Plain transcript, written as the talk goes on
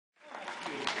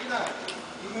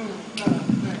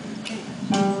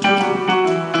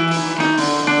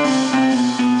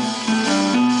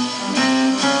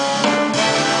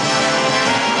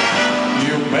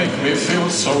make me feel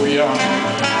so young.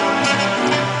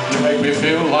 You make me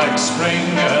feel like spring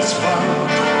has sprung.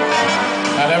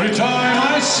 And every time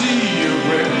I see you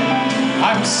grin,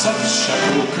 I'm such a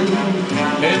cuckoo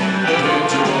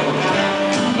individual.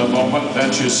 The moment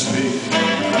that you speak,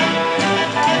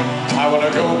 I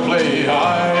wanna go play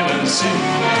hide and seek.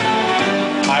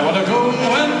 I wanna go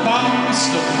and bounce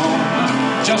the moon,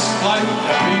 just like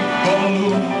a big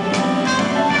balloon.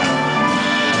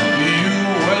 You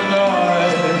and I,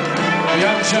 we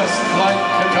are just like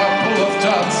a couple of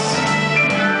dots,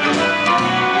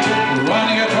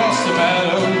 running across the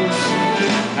meadows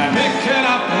and picking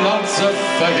up lots of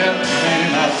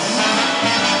forget-me-nots.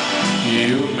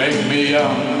 You make me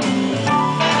young.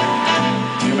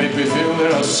 You make me feel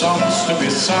there are songs to be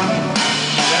sung,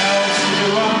 bells to be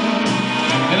rung,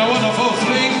 in a wonderful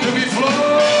fling to be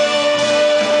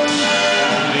flown.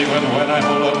 And even when I'm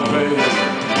old and gray,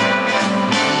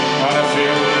 I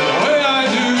feel the way I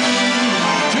do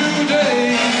today,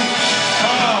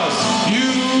 'cause you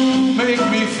make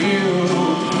me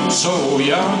feel so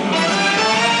young.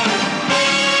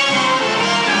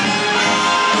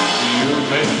 You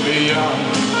make me young.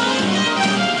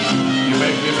 You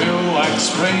make me feel like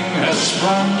spring has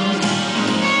sprung.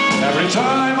 Every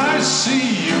time I see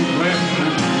you grin,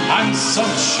 I'm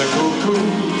such a cuckoo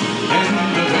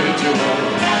individual.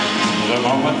 The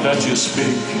moment that you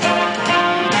speak,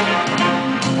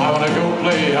 I wanna go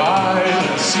play hide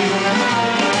and seek.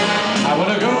 I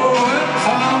wanna go and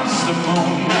bounce the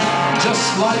moon, just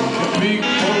like a big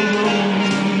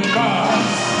balloon.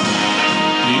 'Cause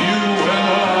you and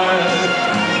I,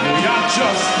 we are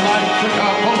just like a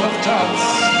couple of tots,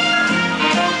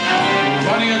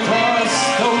 running across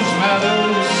those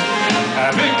meadows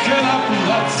and picking up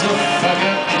lots of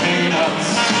forget-me-nots.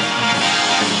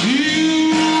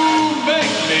 You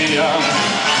make me young.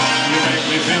 You make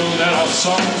me feel there are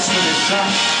songs to be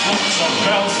sung, lots of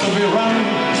bells to be rung,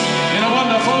 in a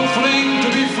wonderful fling to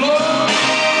be flown.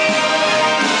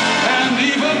 And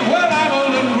even when I'm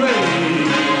old and grey,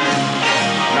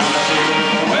 gonna feel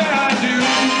the way I do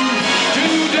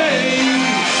today,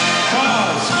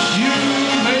 'cause you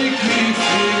make me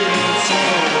feel so.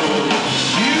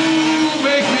 You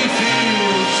make me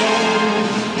feel so.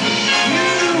 You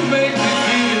make me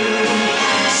feel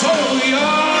so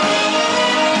young.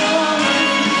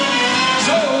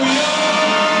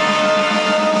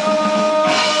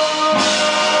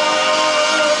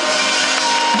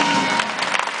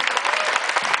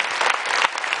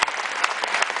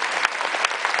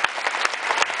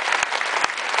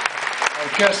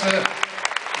 Orquestra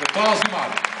de Claus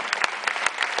Nymark.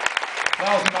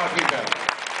 Claus Nymark Big Band.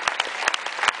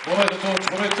 Boa noite a todos,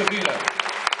 boa noite, Tavira.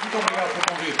 Muito obrigado pelo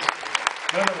convite.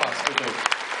 Grande abraço para todos.